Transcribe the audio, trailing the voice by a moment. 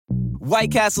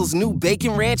White Castle's new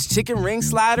Bacon Ranch Chicken Ring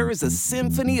Slider is a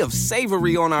symphony of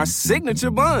savory on our signature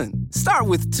bun. Start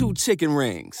with 2 chicken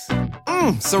rings.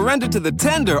 Surrender to the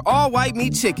tender, all-white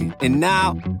meat chicken. And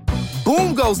now,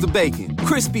 boom goes the bacon.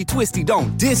 Crispy, twisty,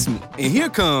 don't diss me. And here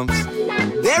comes,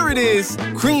 there it is,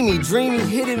 creamy, dreamy,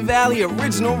 Hidden Valley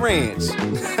Original Ranch.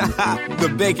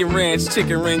 The Bacon Ranch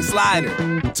Chicken Ring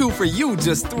Slider. 2 for you,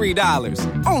 just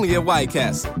 $3. Only at White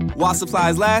Castle. While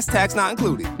supplies last, tax not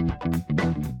included.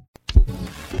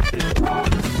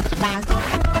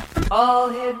 All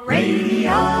Hit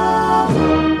Radio.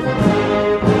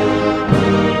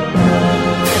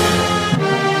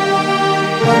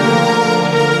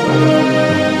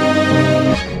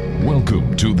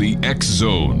 Welcome to the X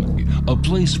Zone, a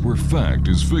place where fact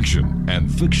is fiction and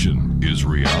fiction is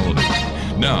reality.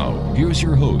 Now, here's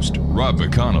your host, Rob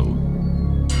McConnell.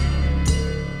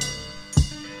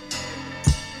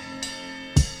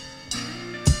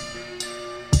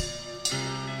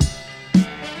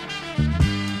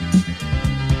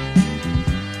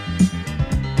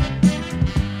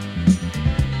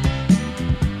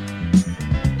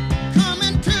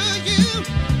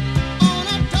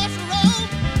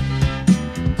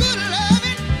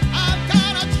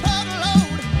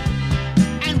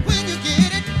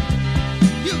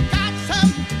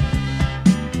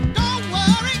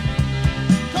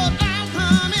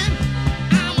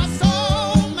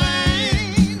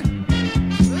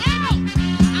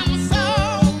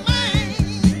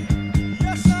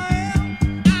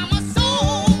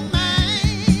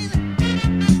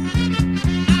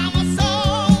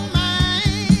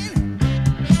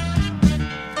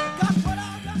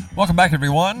 Welcome back,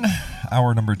 everyone.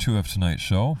 Hour number 2 of tonight's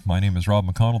show. My name is Rob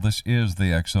McConnell. This is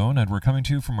the X Zone, and we're coming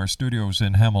to you from our studios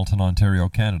in Hamilton, Ontario,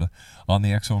 Canada, on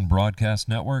the X Zone Broadcast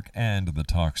Network and the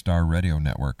Talkstar Radio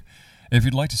Network. If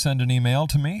you'd like to send an email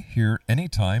to me here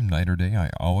anytime, night or day,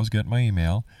 I always get my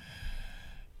email.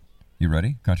 You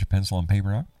ready? Got your pencil and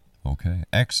paper out? Okay.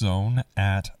 Xzone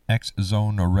at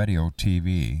Xzone Radio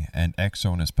TV, and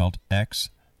Xzone is spelled Xzone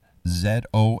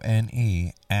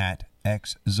at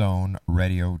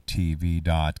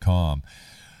xzoneradiotv.com.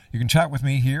 You can chat with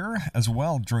me here as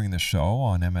well during the show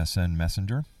on MSN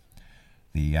Messenger.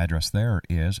 The address there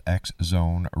is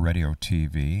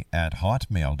xzoneradiotv at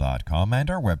hotmail.com, and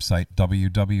our website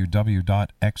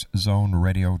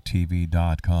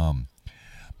www.xzoneradiotv.com.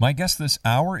 My guest this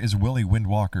hour is Willie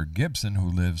Windwalker Gibson, who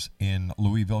lives in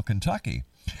Louisville, Kentucky.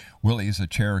 Willie is a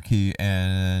Cherokee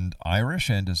and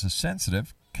Irish and is a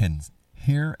sensitive, can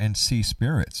hear and see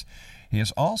spirits. He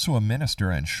is also a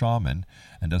minister and shaman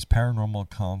and does paranormal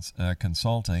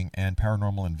consulting and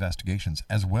paranormal investigations,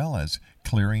 as well as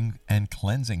clearing and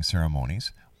cleansing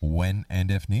ceremonies when and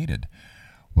if needed.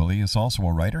 Willie is also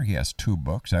a writer. He has 2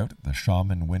 books out, The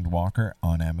Shaman Windwalker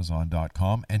on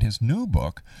Amazon.com, and his new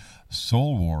book,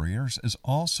 Soul Warriors, is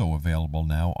also available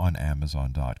now on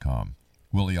Amazon.com.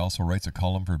 Willie also writes a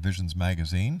column for Visions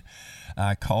magazine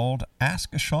called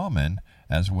Ask a Shaman,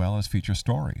 as well as feature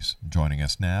stories. Joining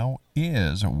us now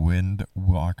is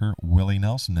Windwalker Willie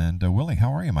Nelson. And Willie,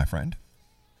 how are you, my friend?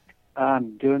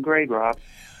 I'm doing great, Rob.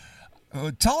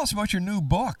 Tell us about your new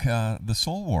book, The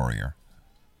Soul Warrior.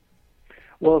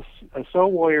 Well,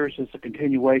 Soul Warriors is a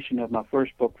continuation of my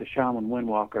first book, The Shaman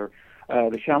Windwalker.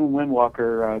 The Shaman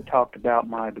Windwalker talked about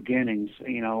my beginnings,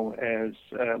 as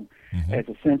a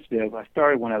sensitive. I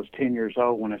started when I was 10 years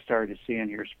old when I started to see and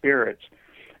hear spirits.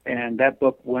 And that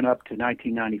book went up to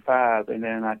 1995, and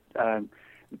then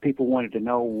people wanted to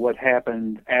know what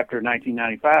happened after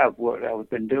 1995, what I've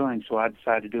been doing, so I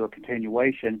decided to do a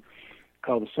continuation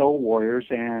called The Soul Warriors,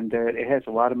 and it has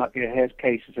it has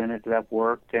cases in it that I've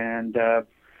worked, and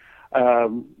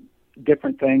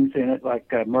different things in it,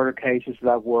 like murder cases that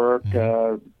I've worked,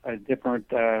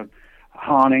 different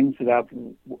hauntings that I've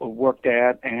worked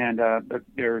at, and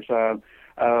there's a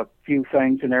few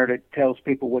things in there that tells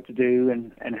people what to do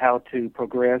and how to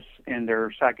progress in their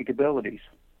psychic abilities.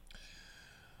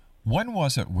 When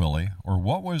was it, Willie, or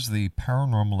what was the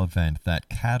paranormal event that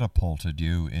catapulted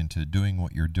you into doing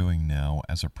what you're doing now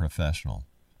as a professional?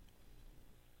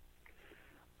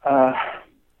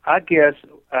 I guess,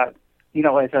 as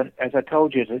I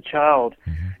told you, as a child,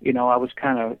 I was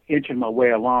kind of inching my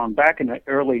way along. Back in the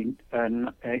early,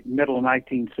 middle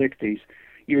 1960s,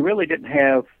 you really didn't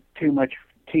have too much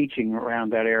teaching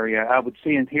around that area. I would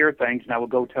see and hear things, and I would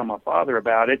go tell my father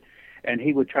about it, and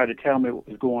he would try to tell me what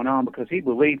was going on because he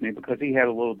believed me, because he had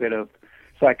a little bit of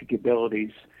psychic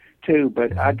abilities too.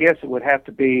 But I guess it would have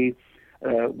to be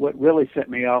what really set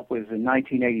me off was in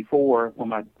 1984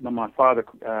 when my father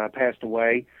passed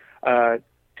away.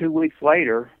 2 weeks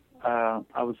later, I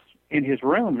was in his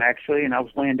room actually, and I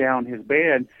was laying down in his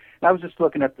bed, And I was just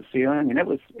looking up the ceiling, and it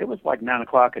was like 9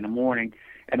 o'clock in the morning,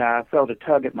 and I felt a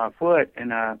tug at my foot,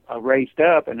 and I raised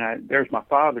up, and there's my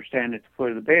father standing at the foot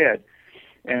of the bed.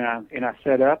 And I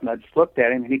sat up, and I just looked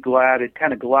at him, and he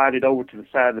kind of glided over to the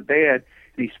side of the bed,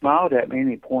 and he smiled at me,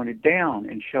 and he pointed down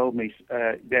and showed me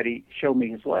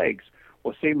his legs.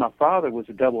 Well, see, my father was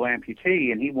a double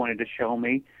amputee, and he wanted to show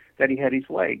me that he had his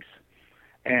legs.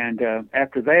 And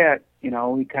after that,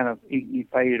 he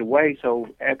faded away. So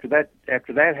after that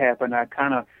happened, I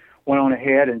kind of went on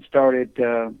ahead and started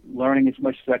learning as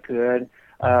much as I could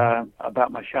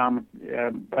about my shaman,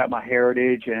 about my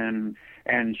heritage and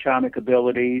shamanic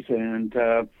abilities, and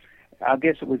I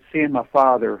guess it was seeing my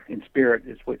father in spirit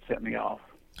is what set me off.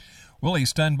 Willie,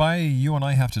 stand by. You and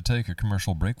I have to take a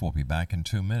commercial break. We'll be back in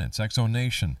 2 minutes. Exo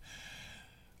Nation.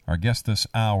 Our guest this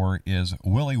hour is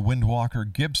Willie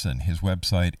Windwalker Gibson. His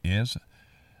website is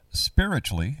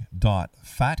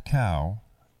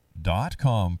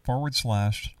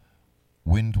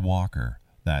spiritually.fatcow.com/Windwalker.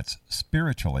 That's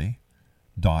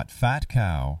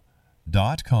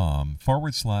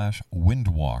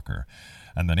spiritually.fatcow.com/Windwalker.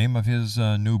 And the name of his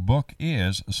new book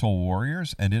is Soul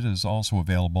Warriors, and it is also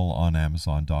available on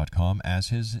Amazon.com,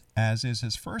 as is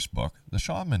his first book, The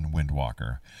Shaman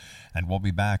Windwalker. And we'll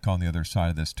be back on the other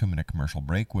side of this 2-minute commercial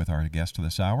break with our guest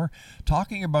this hour,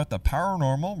 talking about the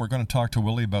paranormal. We're going to talk to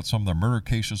Willie about some of the murder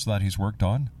cases that he's worked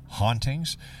on,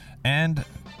 hauntings, and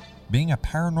being a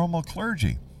paranormal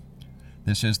clergy.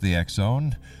 This is the X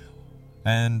Zone,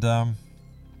 and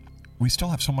we still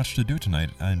have so much to do tonight.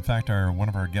 In fact, one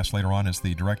of our guests later on is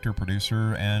the director,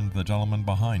 producer, and the gentleman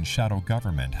behind Shadow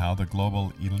Government, how the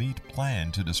global elite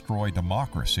plan to destroy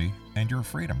democracy and your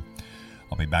freedom.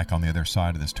 I'll be back on the other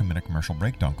side of this 2-minute commercial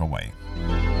break. Don't go away.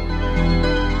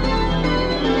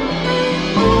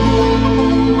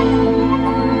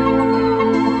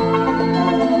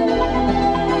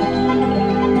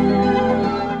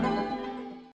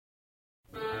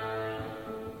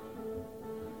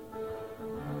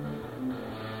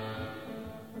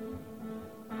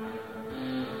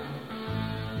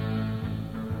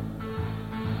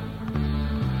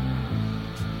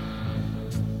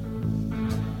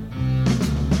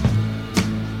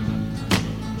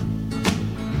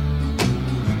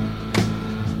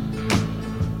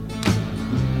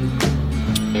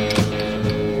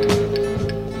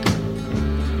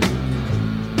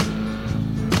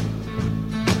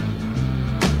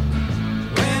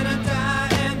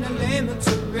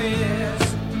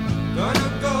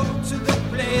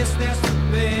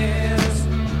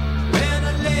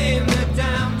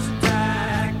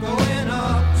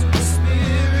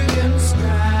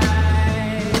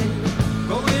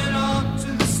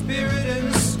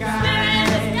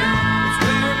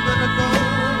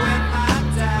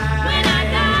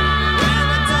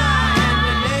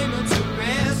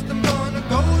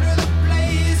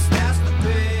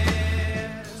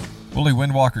 Willie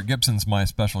Windwalker Gibson's my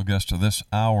special guest to this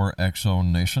hour,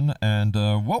 X-Zone Nation. And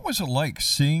what was it like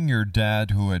seeing your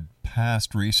dad, who had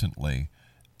passed recently,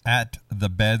 at the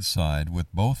bedside with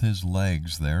both his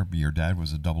legs there? Your dad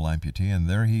was a double amputee, and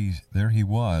there he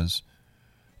was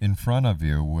in front of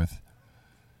you with,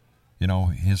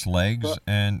 his legs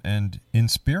and in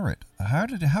spirit. How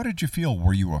did you feel?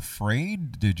 Were you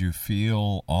afraid? Did you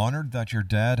feel honored that your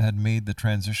dad had made the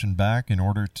transition back in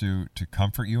order to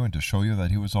comfort you and to show you that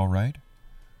he was all right?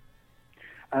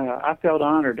 I felt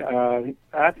honored.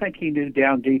 I think he knew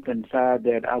down deep inside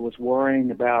that I was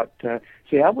worrying about... I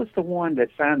was the one that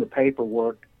signed the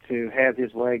paperwork to have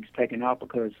his legs taken off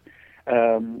because,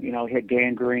 he had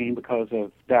gangrene because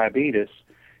of diabetes,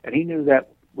 and he knew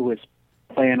that was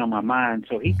playing on my mind,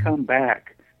 so he come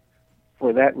back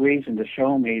for that reason, to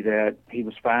show me that he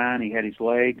was fine, he had his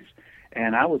legs,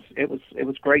 and it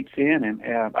was great seeing him.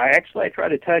 I tried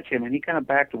to touch him, and he kind of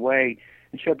backed away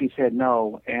and shook his head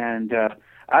no, and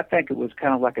I think it was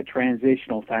kind of like a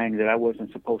transitional thing that I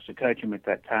wasn't supposed to touch him at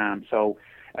that time. So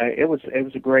it was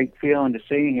a great feeling to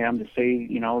see him, to see,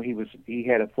 he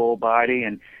had a full body,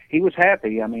 and he was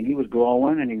happy. I mean, he was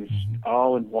glowing, and he was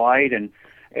all in white, and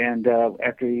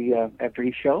after he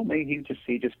showed me, he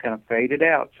just kind of faded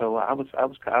out. So I wasn't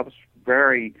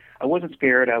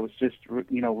scared. I was just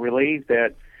relieved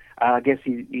that I guess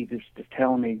he just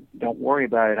telling me, don't worry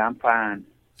about it, I'm fine.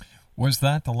 Was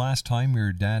that the last time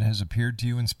your dad has appeared to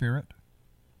you in spirit?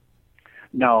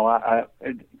 No, a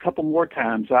couple more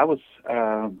times. I was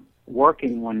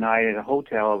working one night at a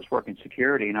hotel. I was working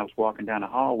security, and I was walking down a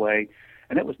hallway,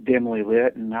 and it was dimly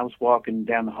lit, and I was walking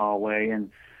down the hallway,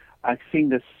 and I seen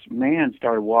this man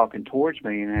started walking towards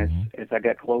me, and as I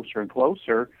got closer and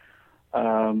closer,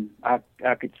 I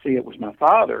could see it was my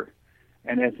father.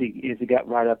 And as he got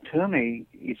right up to me,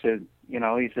 he said,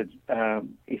 he said,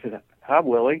 "Hi,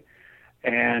 Willie,"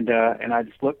 and I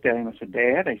just looked at him. I said,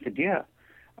 "Dad?" He said, "Yeah."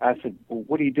 I said, "Well,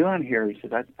 what are you doing here?" He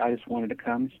said, I just wanted to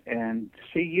come and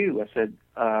see you." I said,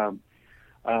 "I'm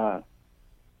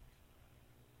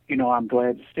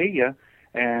glad to see you."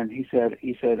 And he said,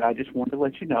 "I just wanted to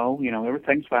let you know,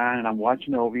 everything's fine, and I'm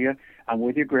watching over you. I'm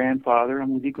with your grandfather,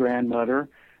 I'm with your grandmother,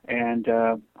 and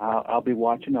I'll be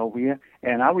watching over you."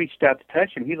 And I reached out to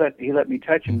touch him. He let me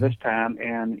touch him this time,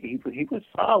 and he was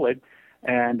solid.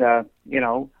 And I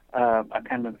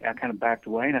kind of backed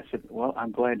away, and I said, "Well,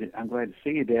 I'm glad to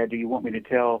see you, Dad. Do you want me to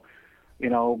tell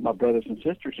my brothers and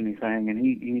sisters anything?" And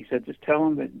he said, "Just tell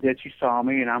them that you saw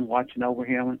me, and I'm watching over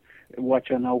him, and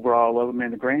watching over all of them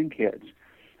and the grandkids."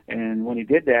 And when he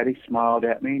did that, he smiled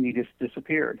at me, and he just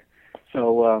disappeared.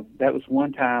 So that was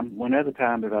one other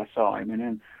time that I saw him. And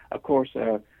then, of course,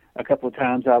 a couple of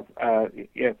times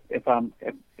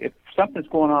if something's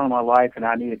going on in my life and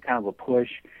I need a kind of a push,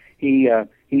 he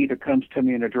either comes to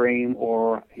me in a dream,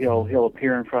 or he'll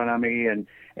appear in front of me and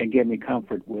give me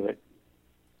comfort with it.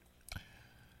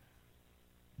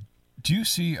 Do you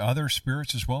see other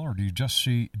spirits as well, or do you just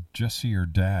see your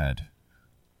dad?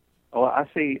 Oh, I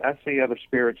see other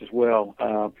spirits as well.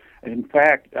 In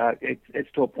fact,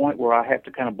 it's to a point where I have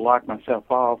to kind of block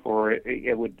myself off, or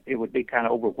it would be kind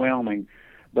of overwhelming.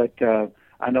 But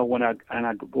I know when I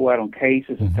go out on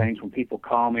cases and things, when people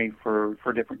call me for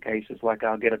different cases, like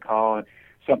I'll get a call and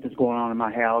something's going on in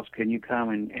my house, can you come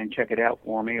and check it out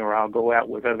for me? Or I'll go out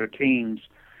with other teams.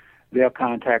 They'll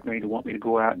contact me to want me to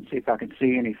go out and see if I can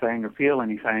see anything or feel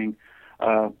anything.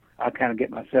 I kind of get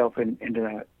myself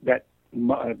into that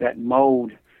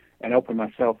mode and open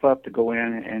myself up to go in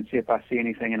and see if I see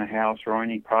anything in a house or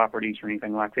any properties or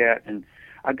anything like that. And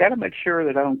I got to make sure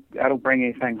that I don't bring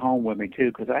anything home with me too,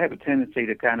 because I have a tendency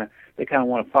to they kind of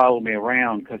want to follow me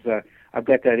around, because I've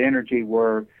got that energy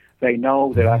where they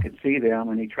know that I can see them,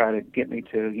 and they try to get me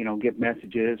to give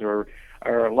messages, or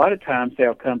a lot of times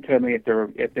they'll come to me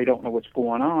if they don't know what's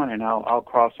going on, and I'll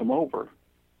cross them over.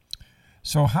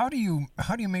 So how do you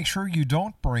make sure you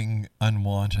don't bring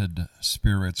unwanted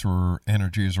spirits or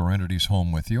energies or entities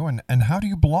home with you, and how do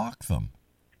you block them?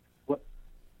 Well,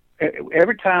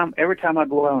 every time I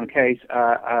go out on a case,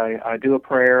 I do a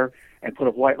prayer and put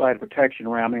a white light of protection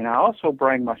around me, and I also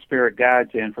bring my spirit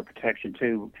guides in for protection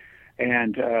too,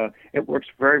 and it works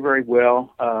very, very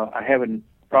well. I haven't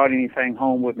brought anything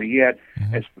home with me yet.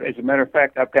 As a matter of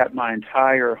fact, I've got my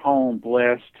entire home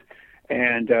blessed.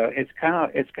 And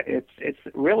it's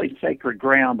really sacred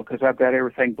ground, because I've got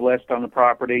everything blessed on the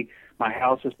property. My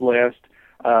house is blessed.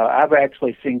 I've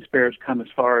actually seen spirits come as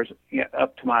far as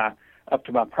up to my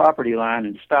property line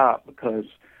and stop, because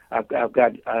I've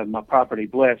got my property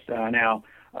blessed. Now,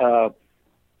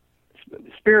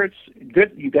 spirits,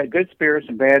 you got good spirits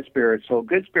and bad spirits. So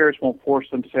good spirits won't force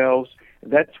themselves.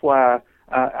 That's why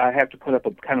I have to put up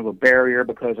a kind of a barrier,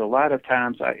 because a lot of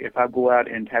times if I go out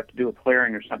and have to do a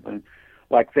clearing or something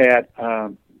like that,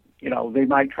 they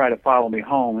might try to follow me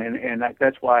home, and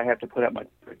that's why I have to put up my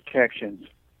protections.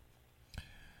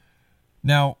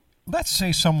 Now, let's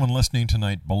say someone listening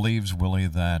tonight believes, Willie,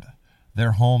 that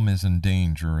their home is in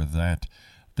danger, that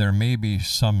there may be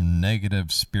some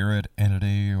negative spirit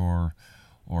entity or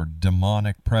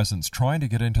demonic presence trying to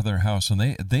get into their house, and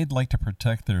they'd like to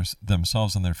protect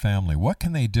themselves and their family. What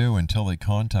can they do until they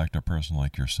contact a person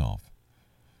like yourself?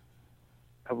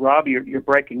 Rob, you're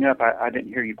breaking up. I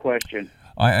didn't hear your question.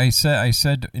 I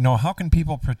said, how can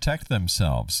people protect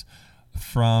themselves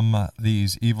from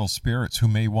these evil spirits who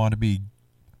may want to be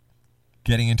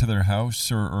getting into their house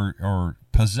or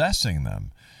possessing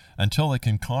them until they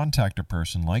can contact a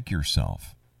person like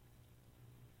yourself?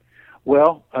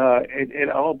 Well, it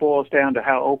all boils down to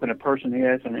how open a person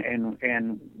is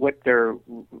and what their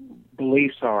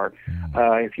beliefs are.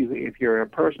 If you're a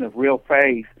person of real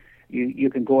faith, you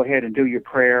can go ahead and do your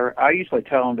prayer. I usually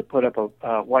tell them to put up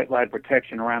a white light of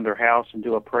protection around their house and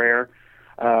do a prayer,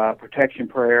 protection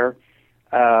prayer.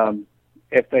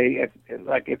 If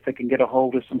they can get a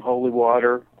hold of some holy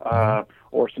water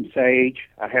or some sage,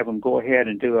 I have them go ahead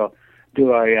and do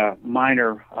a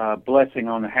minor blessing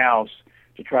on the house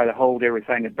to try to hold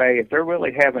everything at bay. If they're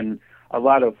really having a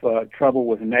lot of trouble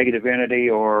with a negative entity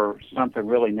or something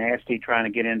really nasty trying to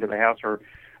get into the house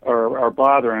or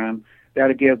bother them,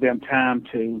 that'll give them time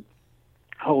to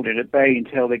hold it at bay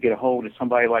until they get a hold of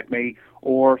somebody like me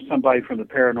or somebody from the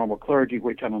paranormal clergy,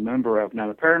 which I'm a member of. Now,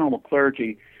 the paranormal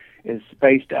clergy is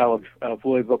based out of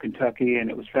Louisville, Kentucky, and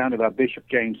it was founded by Bishop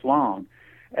James Long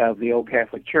of the Old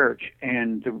Catholic Church.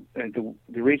 And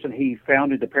the reason he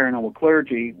founded the paranormal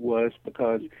clergy was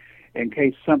because in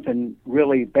case something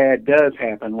really bad does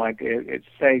happen. Like it's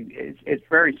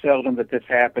very seldom that this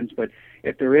happens, but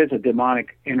if there is a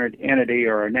demonic entity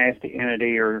or a nasty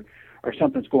entity or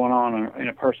something's going on in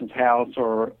a person's house,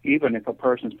 or even if a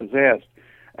person's possessed,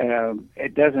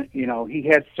 it doesn't, he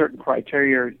has certain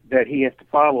criteria that he has to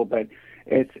follow, but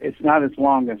it's not as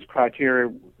long as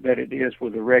criteria that it is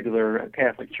with a regular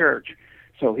Catholic church.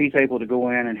 So he's able to go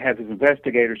in and have his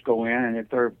investigators go in, and if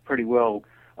they're pretty well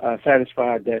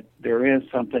satisfied that there is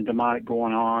something demonic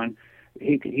going on,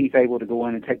 he's able to go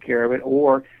in and take care of it.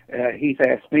 Or he's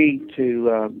asked me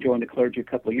to join the clergy a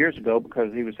couple of years ago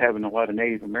because he was having a lot of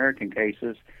Native American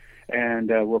cases, and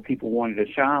where people wanted a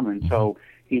shaman. So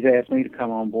he's asked me to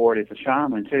come on board as a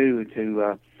shaman too,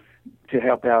 to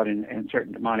help out in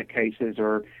certain demonic cases,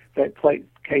 or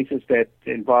cases that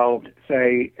involved,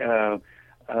 say,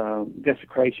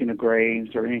 desecration of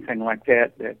graves or anything like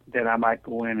that I might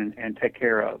go in and take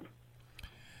care of.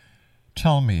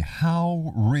 Tell me,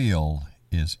 how real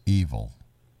is evil?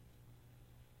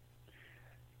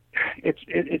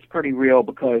 It's pretty real,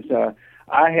 because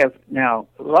I have now,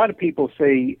 a lot of people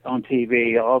see on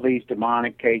TV all these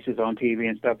demonic cases on TV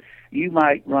and stuff. You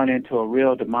might run into a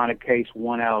real demonic case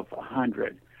 1 out of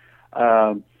 100.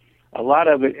 A lot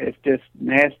of it is just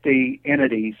nasty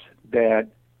entities that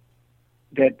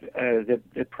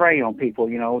prey on people,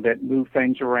 that move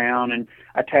things around and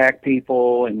attack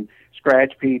people and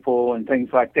scratch people and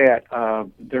things like that.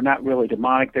 They're not really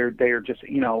demonic. They're just,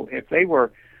 if they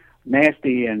were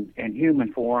nasty in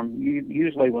human form,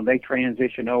 usually when they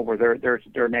transition over,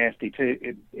 they're nasty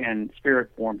too in spirit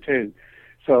form too.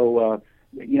 So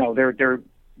they're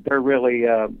really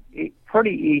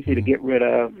pretty easy to get rid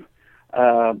of.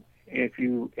 If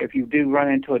you do run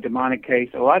into a demonic case,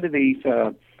 a lot of these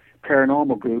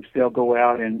paranormal groups, they'll go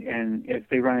out and if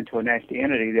they run into a nasty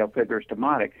entity, they'll figure it's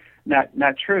demonic.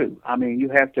 Not true. I mean, you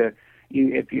have to,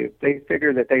 if they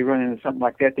figure that they run into something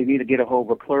like that, they need to get a hold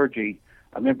of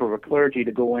a member of a clergy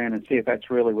to go in and see if that's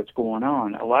really what's going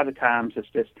on. A lot of times it's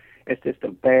just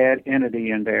a bad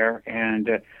entity in there.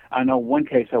 And I know one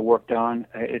case I worked on,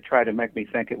 it tried to make me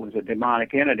think it was a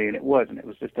demonic entity, and it wasn't. It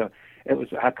was just I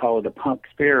call it a punk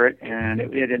spirit, and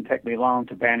it didn't take me long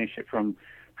to banish it from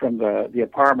the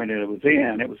apartment that it was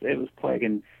in. It was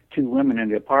plaguing 2 women in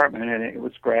the apartment, and it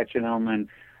was scratching them and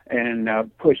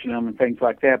pushing them and things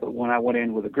like that. But when I went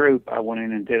in with a group, I went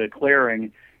in and did a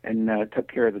clearing and took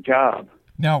care of the job.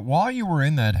 Now, while you were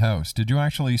in that house, did you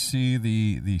actually see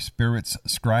the spirits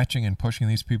scratching and pushing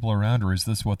these people around, or is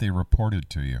this what they reported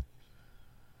to you?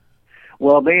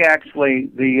 Well,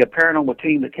 the paranormal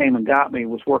team that came and got me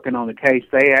was working on the case.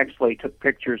 They actually took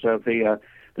pictures of the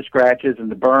scratches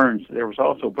and the burns. There was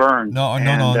also burns. No,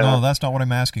 that's not what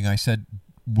I'm asking. I said,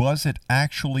 was it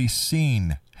actually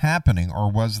seen happening, or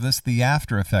was this the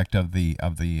after effect of the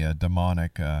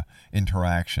demonic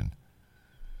interaction?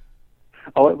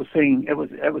 Oh, it was seen. It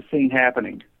was seen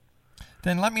happening.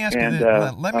 Then let me ask you this.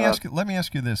 Let me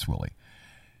ask you this, Willie.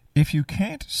 If you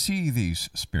can't see these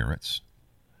spirits,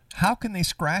 how can they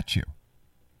scratch you?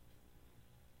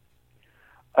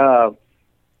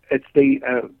 It's the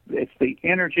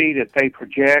energy that they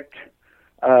project.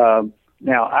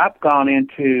 Now, I've gone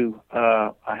into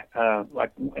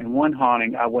like in one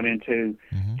haunting, I went into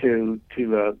to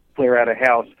clear out a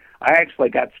house. I actually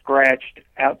got scratched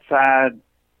outside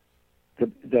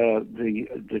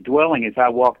the dwelling as I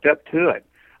walked up to it.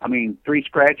 I mean, 3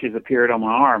 scratches appeared on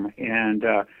my arm, and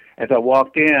as I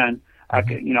walked in, I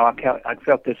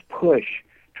felt this push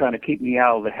trying to keep me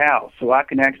out of the house. So I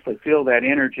can actually feel that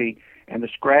energy and the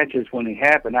scratches when it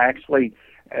happened. I actually,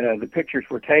 the pictures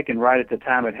were taken right at the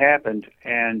time it happened,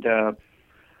 and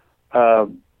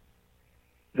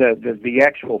the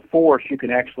actual force, you can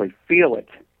actually feel it.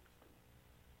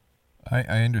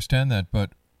 I understand that,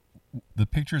 but the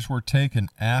pictures were taken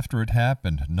after it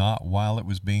happened, not while it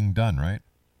was being done, right?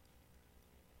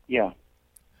 Yeah.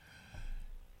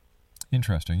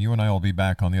 Interesting. You and I will be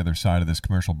back on the other side of this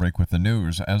commercial break with the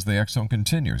news as the X Zone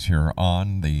continues here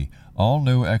on the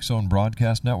all-new X Zone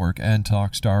Broadcast Network and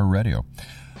Talkstar Radio.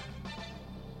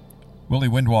 Willie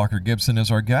Windwalker Gibson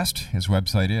is our guest. His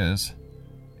website is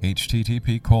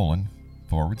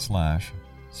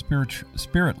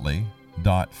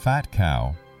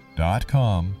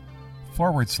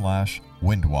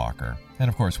http://spiritly.fatcow.com/Windwalker. And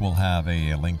of course, we'll have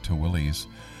a link to Willie's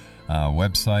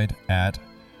website at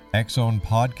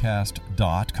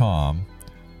xzonepodcast.com,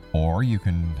 or you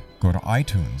can go to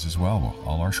iTunes as well.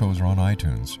 All our shows are on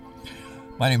iTunes.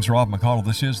 My name's Rob McConnell.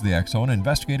 This is the X Zone,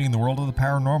 investigating the world of the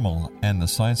paranormal, and the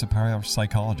science of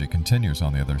parapsychology continues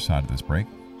on the other side of this break.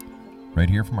 Right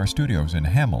here from our studios in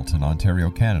Hamilton,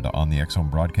 Ontario, Canada, on the X Zone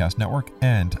Broadcast Network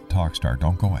and Talkstar.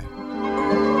 Don't go away.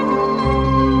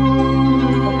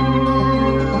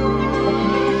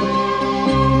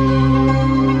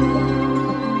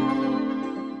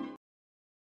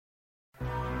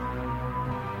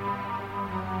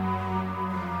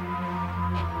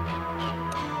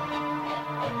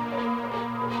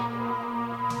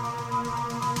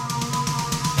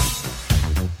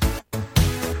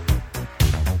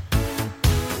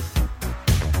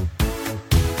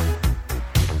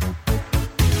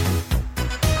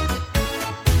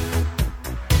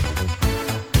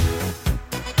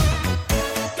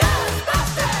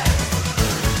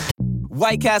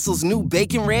 White Castle's new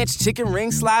Bacon Ranch Chicken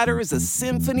Ring Slider is a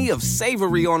symphony of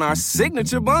savory on our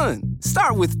signature bun.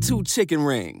 Start with 2 chicken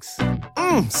rings.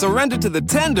 Surrender to the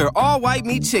tender all-white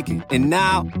meat chicken. And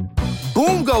now,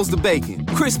 boom goes the bacon.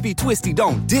 Crispy, twisty,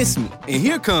 don't diss me. And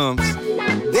here comes,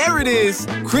 there it is,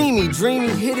 creamy, dreamy,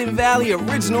 Hidden Valley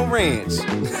Original Ranch.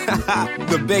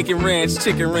 The Bacon Ranch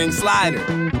Chicken Ring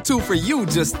Slider. 2 for you,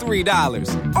 just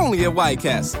 $3. Only at White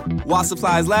Castle. While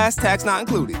supplies last, tax not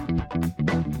included.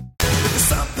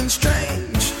 Something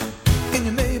strange in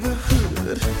your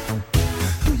neighborhood.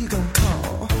 Who you gonna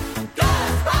call?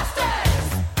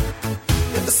 Ghostbusters!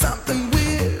 If there's something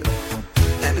weird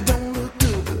and it don't look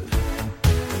good,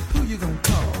 who you gonna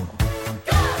call?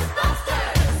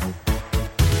 Ghostbusters!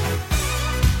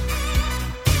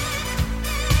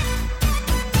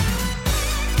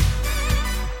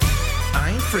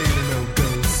 I ain't afraid of no ghosts.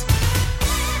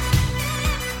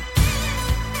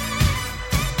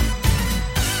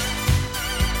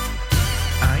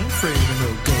 Afraid of no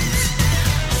ghosts.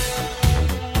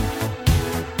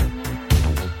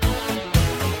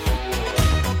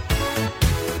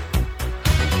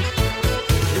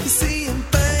 If you're seeing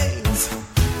things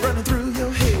running through your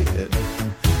head,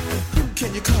 who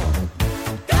can you call?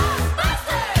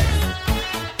 Ghostbusters!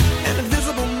 An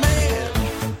invisible man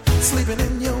sleeping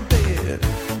in your bed.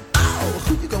 Oh,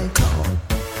 who you gonna call?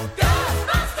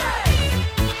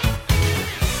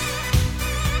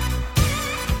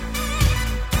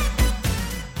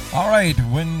 All right,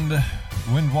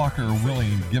 Windwalker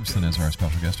Willie Gibson is our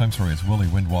special guest. I'm sorry, it's Willie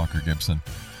Windwalker Gibson.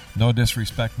 No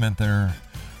disrespect meant there,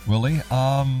 Willie.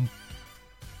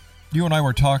 You and I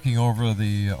were talking over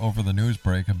the news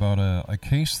break about a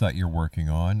case that you're working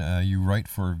on. You write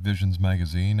for Visions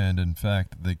magazine, and in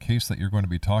fact, the case that you're going to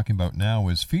be talking about now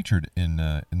is featured in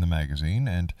the magazine.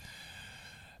 And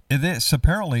this,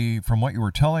 apparently, from what you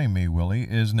were telling me, Willie,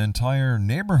 is an entire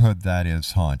neighborhood that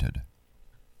is haunted.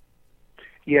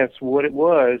 Yes, what it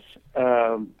was,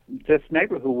 this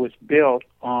neighborhood was built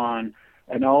on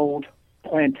an old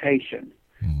plantation,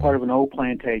 part of an old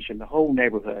plantation, the whole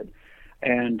neighborhood.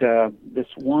 And this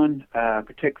one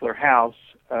particular house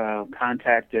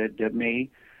contacted me,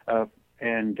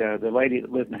 and the lady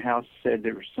that lived in the house said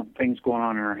there were some things going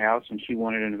on in her house, and she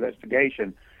wanted an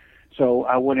investigation. So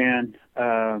I went in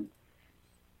to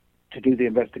do the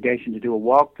investigation, to do a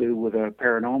walkthrough with a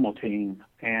paranormal team.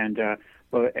 And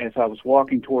but as I was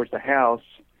walking towards the house,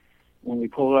 when we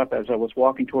pulled up, as I was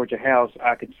walking towards the house,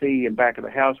 I could see in back of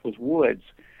the house was woods.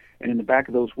 And in the back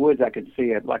of those woods, I could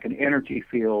see it like an energy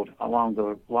field along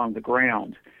the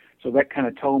ground. So that kind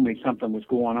of told me something was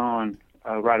going on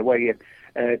right away.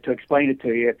 To explain it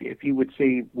to you, if you would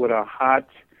see what a hot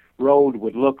road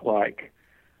would look like,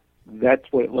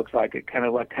 that's what it looks like. It kind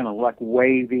of like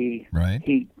wavy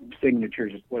heat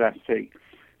signatures is what I see.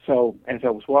 So as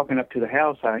I was walking up to the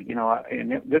house,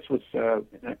 this was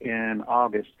in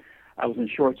August. I was in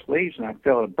short sleeves and I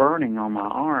felt a burning on my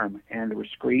arm, and there were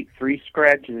 3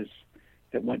 scratches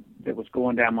that was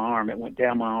going down my arm. It went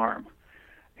down my arm,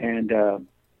 and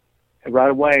right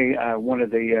away, one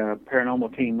of the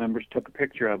paranormal team members took a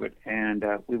picture of it, and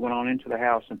we went on into the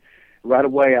house. And right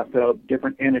away, I felt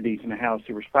different entities in the house.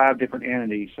 There was 5 different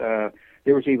entities. There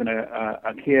was even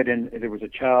a kid, and there was a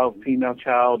female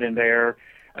child in there.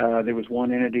 There was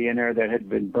one entity in there that had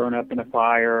been burned up in a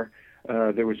fire.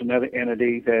 There was another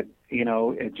entity that,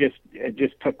 it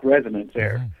just took resonance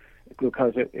there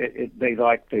because they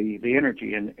liked the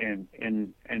energy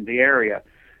in the area.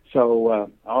 So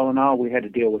all in all, we had to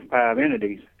deal with 5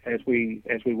 entities. As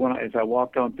I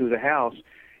walked on through the house,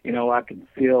 I could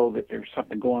feel that there's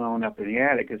something going on up in the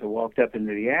attic. As I walked up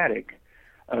into the attic,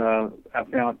 I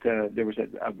found there was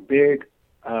a big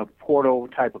portal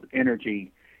type of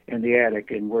energy in the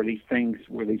attic, and where these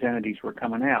entities were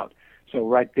coming out. So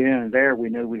right then and there, we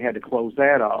knew we had to close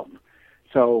that off.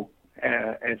 So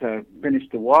as I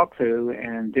finished the walkthrough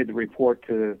and did the report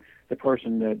to the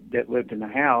person that lived in the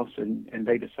house, and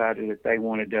they decided that they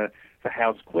wanted the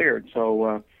house cleared.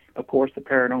 So of course, the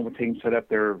paranormal team set up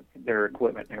their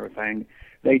equipment and everything.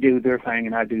 They do their thing,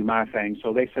 and I do my thing.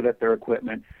 So they set up their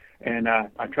equipment, and I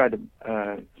tried to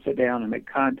sit down and make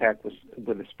contact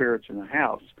with the spirits in the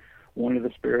house. One of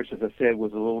the spirits, as I said,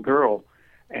 was a little girl,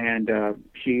 and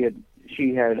she had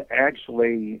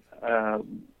actually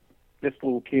this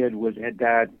little kid had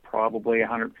died probably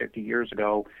 150 years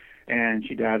ago, and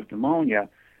she died of pneumonia,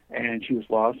 and she was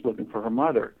lost looking for her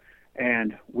mother.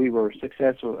 And we were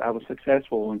successful. I was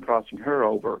successful in crossing her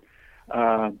over.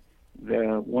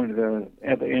 One of the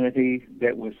entity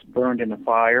that was burned in the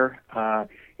fire,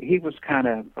 he was kind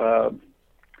of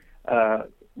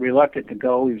reluctant to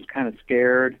go. He was kind of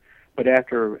scared. But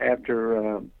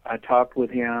after I talked with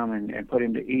him and put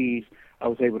him to ease, I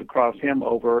was able to cross him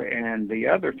over. And the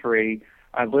other three,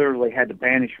 I literally had to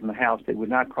banish from the house. They would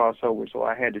not cross over, so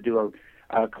I had to do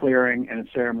a clearing and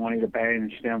a ceremony to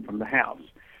banish them from the house.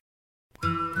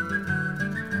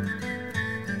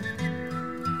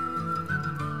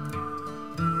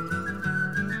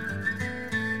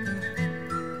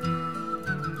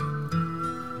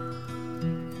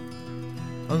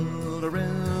 All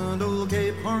around old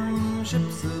Cape Horn,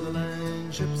 ships of the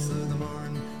line, ships of the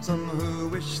morn. Some who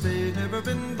wish they'd never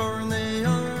been born, they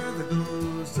are the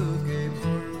ghosts of Cape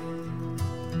Horn.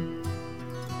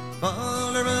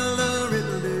 All around a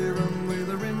riddle rum with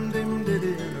a rim dim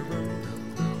diddy and a rum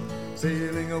dum dum.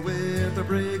 Sailing away at the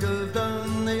break of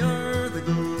dawn, they are the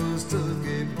ghosts of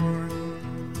Cape Horn.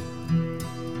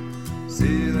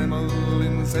 See them all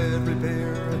in sad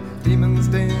repair, demons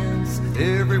dance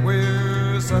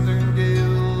everywhere. Southern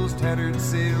gales, tattered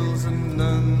sails, and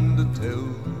none to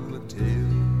tell a tale.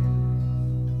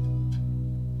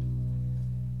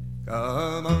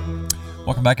 Come on.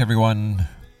 Welcome back, everyone.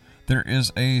 There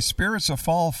is a Spirits of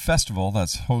Fall festival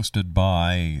that's hosted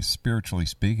by Spiritually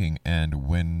Speaking and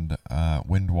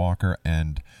Windwalker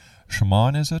and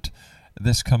Shaman, is it?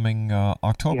 This coming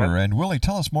October. Yeah. And Willie,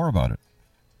 tell us more about it.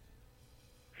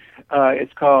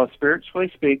 It's called Spiritually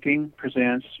Speaking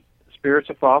Presents Spirits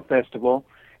of Fall Festival.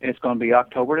 It's going to be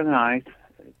October the 9th,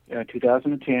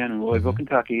 2010 in Louisville,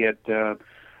 Kentucky at the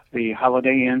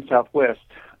Holiday Inn Southwest.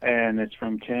 And it's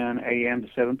from 10 a.m. to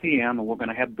 7 p.m. And we're going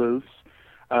to have booths.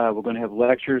 We're going to have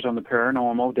lectures on the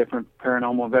paranormal, different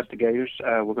paranormal investigators.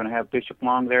 We're going to have Bishop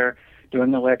Long there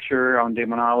doing a lecture on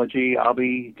demonology. I'll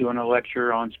be doing a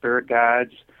lecture on spirit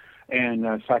guides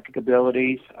and psychic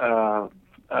abilities.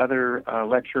 Other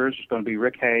lecturers is going to be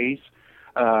Rick Hayes,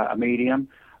 a medium.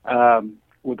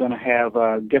 We're going to have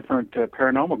different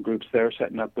paranormal groups there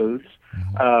setting up booths.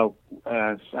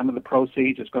 Some of the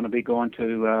proceeds is going to be going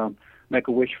to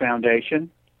Make-A-Wish Foundation.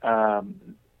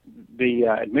 The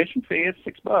admission fee is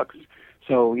 $6.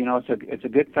 So, you know, it's a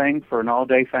good thing for an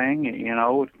all-day thing, you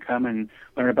know, to come and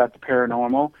learn about the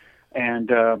paranormal. And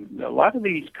a lot of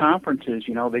these conferences,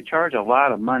 you know, they charge a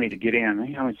lot of money to get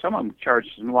in. I mean, some of them charge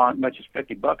as much as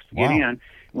 $50 to get in.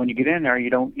 When you get in there, you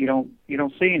don't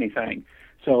see anything.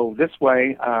 So this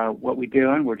way, what we're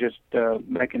doing, we're just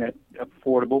making it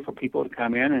affordable for people to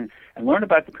come in and learn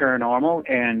about the paranormal.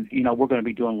 And, you know, we're going to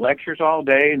be doing lectures all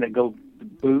day, and they go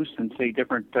booths and see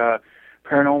different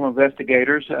paranormal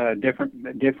investigators,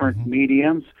 different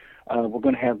mediums. We're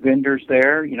going to have vendors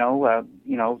there, you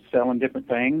know, selling different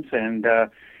things. And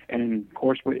of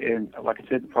course, like I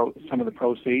said, some of the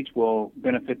proceeds will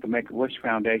benefit the Make-A-Wish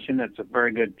Foundation. That's a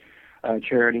very good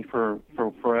charity for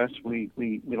us. We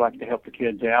like to help the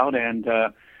kids out, and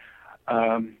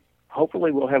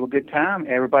hopefully we'll have a good time.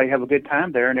 Everybody have a good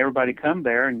time there, and everybody come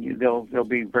there, and they'll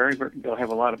have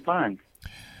a lot of fun.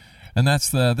 And that's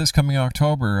this coming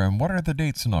October. And what are the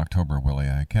dates in October, Willie?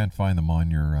 I can't find them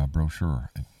on your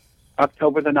brochure.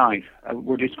 October the 9th.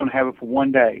 We're just going to have it for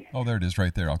one day. Oh, there it is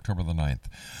right there, October the 9th.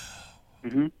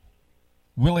 Mm-hmm.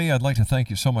 Willie, I'd like to thank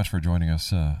you so much for joining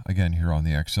us again here on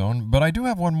the X Zone. But I do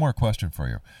have one more question for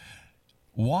you.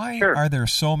 Why are there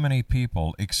so many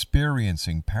people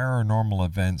experiencing paranormal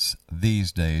events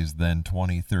these days than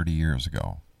 20, 30 years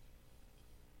ago?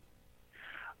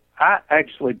 I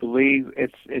actually believe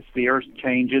it's the earth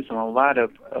changes, and a lot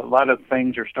of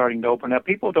things are starting to open up.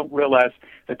 People don't realize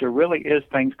that there really is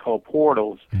things called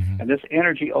portals, and this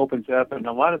energy opens up, and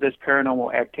a lot of this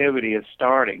paranormal activity is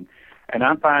starting. And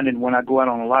I'm finding when I go out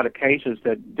on a lot of cases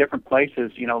that different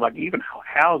places, you know, like even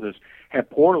houses have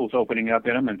portals opening up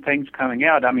in them and things coming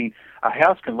out. I mean, a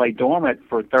house can lay dormant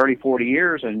for 30, 40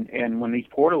 years, and when these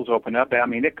portals open up, I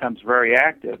mean, it comes very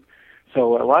active.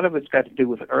 So a lot of it's got to do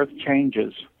with earth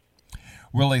changes.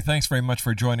 Willie, thanks very much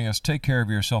for joining us. Take care of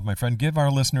yourself, my friend. Give our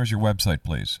listeners your website,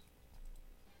 please.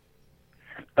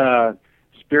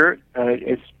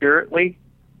 It's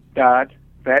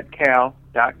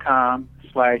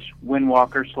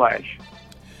spiritly.thatcow.com/windwalker/.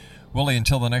 Willie,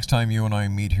 until the next time you and I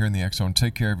meet here in the X Zone,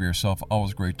 take care of yourself.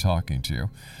 Always great talking to you.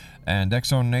 And X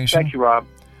Zone Nation. Thank you, Rob.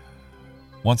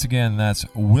 Once again, that's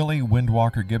Willie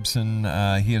Windwalker Gibson.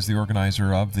 He is the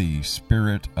organizer of the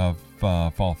Spirit of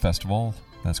Fall Festival.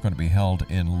 That's going to be held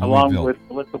in Louisville. Along with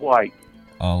Melissa White.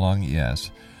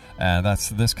 Yes. That's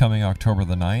this coming October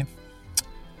the 9th.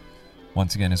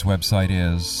 Once again, his website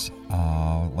is,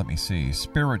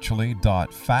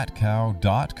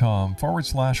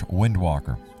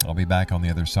 spiritually.fatcow.com/Windwalker. I'll be back on the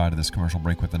other side of this commercial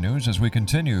break with the news as we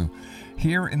continue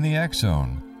here in the X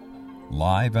Zone.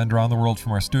 Live and around the world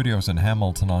from our studios in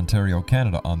Hamilton, Ontario,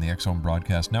 Canada on the X Zone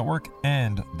Broadcast Network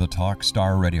and the Talk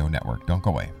Star Radio Network. Don't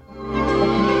go away.